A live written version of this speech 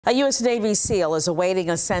A U.S. Navy SEAL is awaiting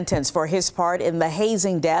a sentence for his part in the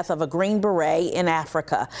hazing death of a Green Beret in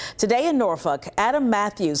Africa. Today in Norfolk, Adam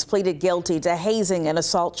Matthews pleaded guilty to hazing and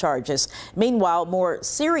assault charges. Meanwhile, more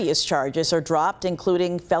serious charges are dropped,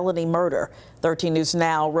 including felony murder. 13 News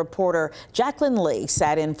Now reporter Jacqueline Lee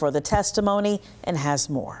sat in for the testimony and has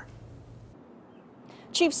more.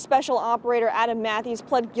 Chief Special Operator Adam Matthews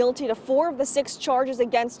pled guilty to 4 of the 6 charges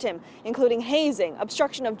against him, including hazing,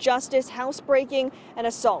 obstruction of justice, housebreaking, and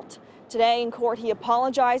assault. Today in court, he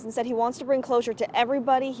apologized and said he wants to bring closure to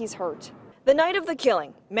everybody he's hurt. The night of the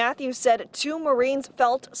killing, Matthews said 2 Marines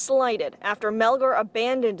felt slighted after Melgar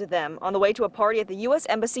abandoned them on the way to a party at the U.S.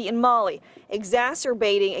 Embassy in Mali,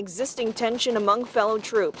 exacerbating existing tension among fellow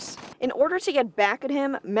troops. In order to get back at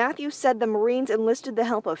him, Matthews said the Marines enlisted the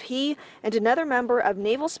help of he and another member of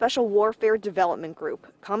Naval Special Warfare Development Group,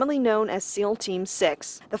 commonly known as SEAL Team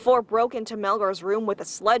 6. The 4 broke into Melgar's room with a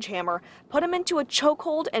sledgehammer, put him into a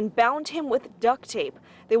chokehold, and bound him with duct tape.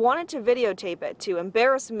 They wanted to videotape it to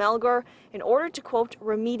embarrass Melgar in order to, quote,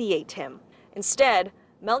 remediate him. Instead,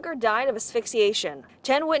 Melgar died of asphyxiation.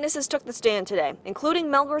 10 witnesses took the stand today, including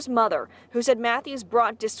Melgar's mother, who said Matthews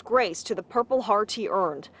brought disgrace to the Purple Heart he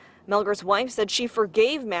earned. Melgar's wife said she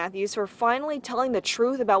forgave Matthews for finally telling the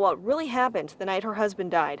truth about what really happened the night her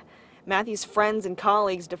husband died. Matthews' friends and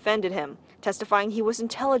colleagues defended him, testifying he was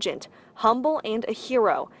intelligent, humble, and a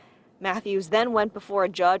hero. Matthews then went before a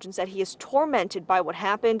judge and said he is tormented by what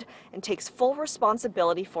happened and takes full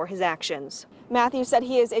responsibility for his actions. Matthews said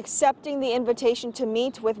he is accepting the invitation to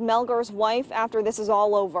meet with Melgar's wife after this is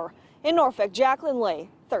all over. In Norfolk, Jacqueline Lee,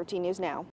 13 News Now.